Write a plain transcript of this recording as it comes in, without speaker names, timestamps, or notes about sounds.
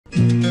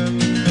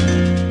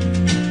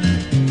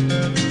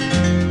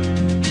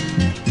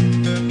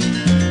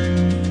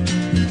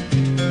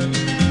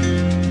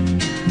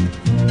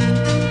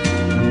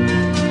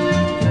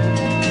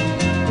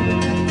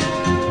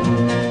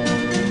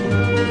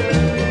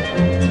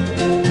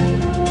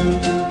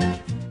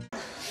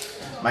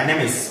My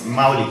name is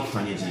Mauli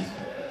Konyeji.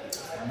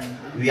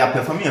 We are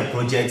performing a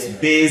project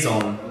based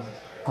on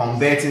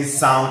converting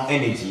sound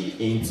energy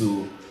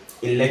into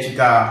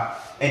electrical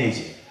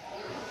energy.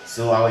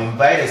 So I will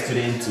invite a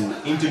student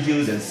to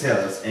introduce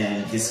themselves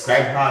and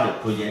describe how the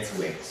project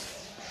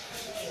works.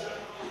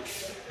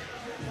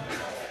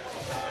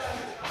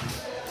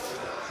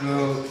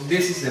 So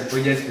this is a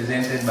project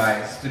presented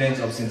by students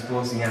of St.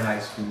 Paul Senior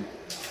High School,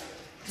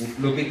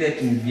 located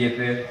in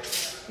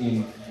Denu-Viepe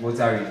in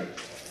Volta Region.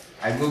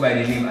 I go by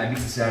the name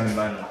Adikisha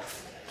Mimano.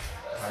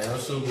 I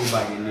also go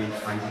by the name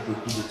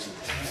Andiko,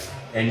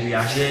 and we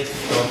are here to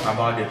talk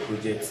about the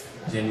project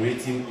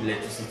generating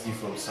electricity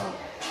from sound.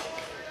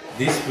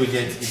 This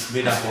project is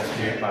made up of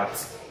 3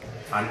 parts: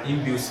 an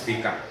inbuilt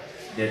speaker,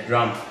 the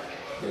drum,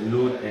 the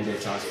load, and the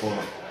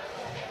transformer.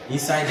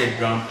 Inside the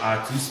drum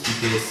are 2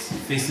 speakers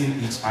facing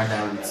each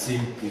other with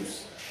same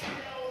poles,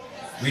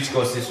 which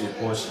causes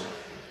repulsion.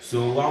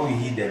 So while we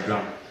hit the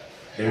drum,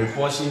 the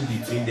repulsion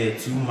between the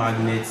 2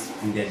 magnets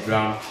in the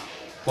drum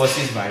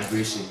causes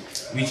vibration,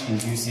 which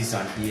induces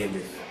an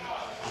EMF.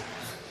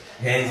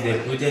 Hence, the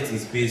project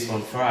is based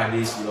on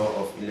Faraday's law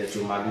of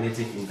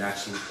electromagnetic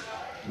induction,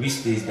 which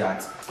states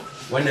that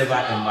whenever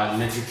a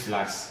magnetic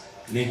flux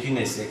linking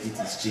a circuit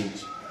is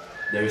changed,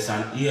 there is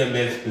an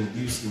EMF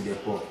induced in the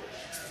core,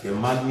 the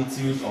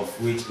magnitude of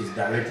which is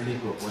directly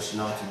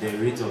proportional to the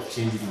rate of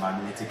change in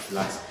magnetic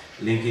flux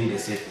linking the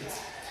circuit.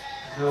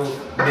 So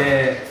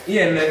the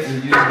EMF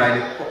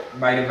induced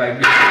by the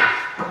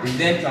vibration is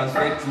then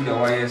transferred through the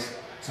wires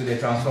to the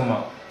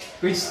transformer,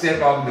 which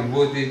step up the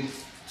voltage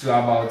to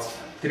about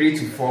 3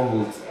 to 4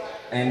 volts,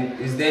 and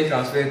is then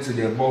transferred to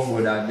the bulb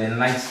holder, then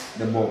lights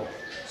the bulb.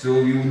 So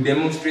we will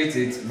demonstrate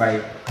it by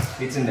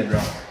hitting the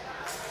drum.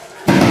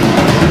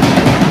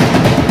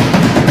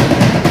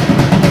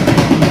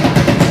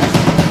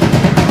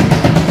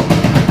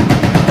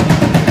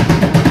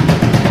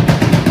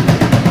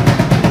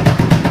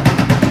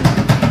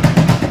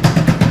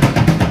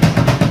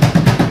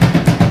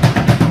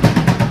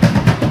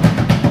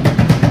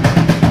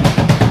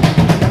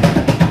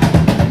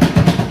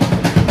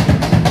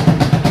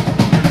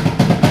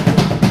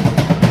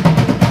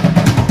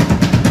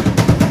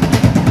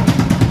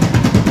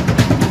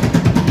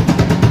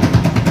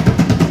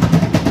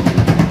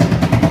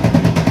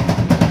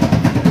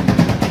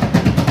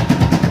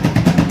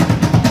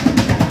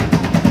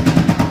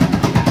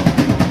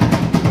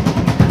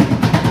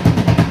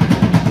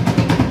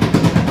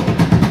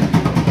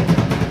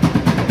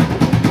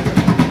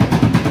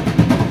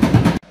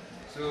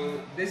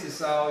 This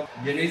is how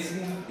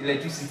generating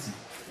electricity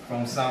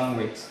from sound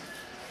works.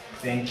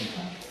 Thank you.